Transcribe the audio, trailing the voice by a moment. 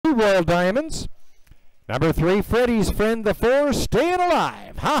2, Royal Diamonds. Number 3, Freddy's Friend. The 4, Staying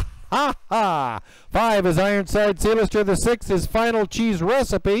Alive. Ha, ha, ha. 5 is Ironside Sealister. The 6 is Final Cheese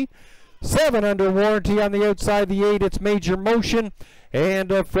Recipe. 7 under warranty on the outside. The 8, it's Major Motion.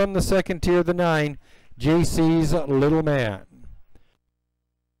 And from the second tier, the 9, JC's Little Man.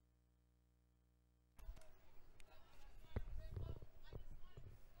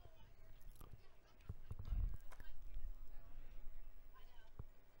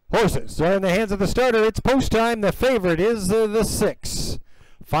 Horses are in the hands of the starter. It's post time. The favorite is the 6.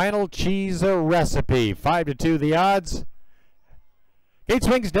 Final Cheese Recipe. 5-2 the odds. Gate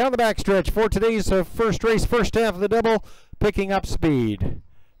swings down the backstretch for today's first race, first half of the double, picking up speed.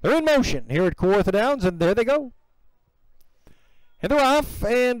 They're in motion here at Kawartha Downs, and there they go. And they're off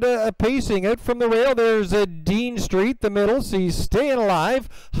and pacing out from the rail. There's Dean Street, the middle. He's Staying Alive.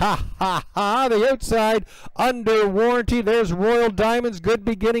 Ha, ha, ha. The outside under warranty. There's Royal Diamonds. Good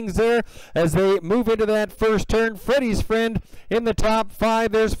beginnings there as they move into that first turn. Freddy's Friend in the top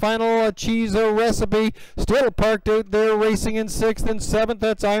 5. There's Final Cheese Recipe. Still parked out there, racing in 6th and 7th.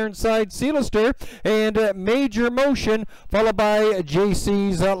 That's Ironside Sealister. And Major Motion, followed by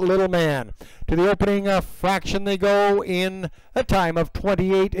JC's Little Man. To the opening fraction they go in a time of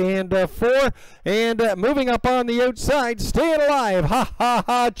 28 and 4. And moving up on the outside, Staying Alive. Ha, ha,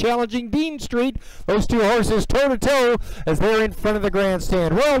 ha. Challenging Dean Street. Those two horses toe-to-toe as they're in front of the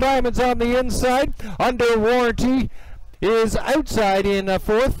grandstand. Royal Diamonds on the inside. Under warranty is outside in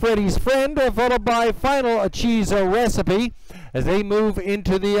 4th, Freddy's Friend, followed by Final Cheese Recipe. As they move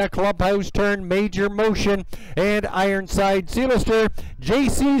into the clubhouse turn, Major Motion and Ironside Sealister.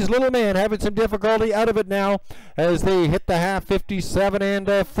 JC's Little Man having some difficulty out of it now as they hit the half, 57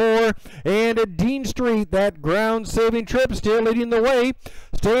 and 4. And Dean Street, that ground-saving trip, still leading the way.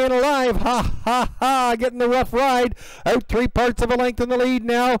 Staying Alive, ha, ha, ha, getting the rough ride. Out 3 parts of a length in the lead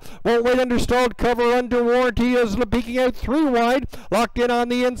now. Won't wait under stalled cover under warranty is peeking out 3 wide. Locked in on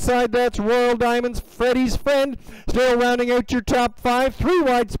the inside, that's Royal Diamonds, Freddy's Friend. Still rounding out your top 5. 3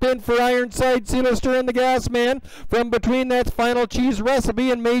 wide spin for Ironside Sealister and the Gas Man. From between, that's Final Cheese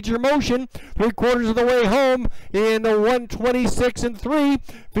Recipe and Major Motion. 3/4 of the way home in the 126 and 3.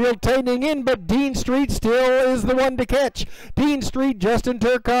 Field tightening in, but Dean Street still is the one to catch. Dean Street, Justin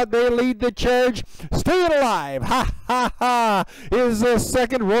Turcotte, they lead the charge. Staying Alive, ha, ha, ha, is the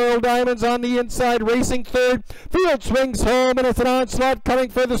second. Royal Diamonds on the inside, racing 3rd. Field swings home, and it's an onslaught coming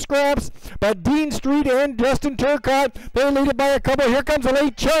for the scraps. But Dean Street and Justin Turcotte, they lead it by a couple. Here comes a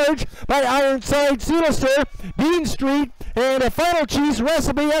late charge by Ironside Sealister. Dean Street and a Final Cheese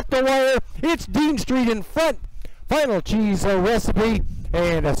Recipe at the wire. It's Dean Street in front. Final Cheese Recipe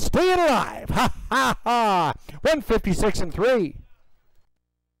and Staying Alive. Ha, ha, ha. 156 and 3.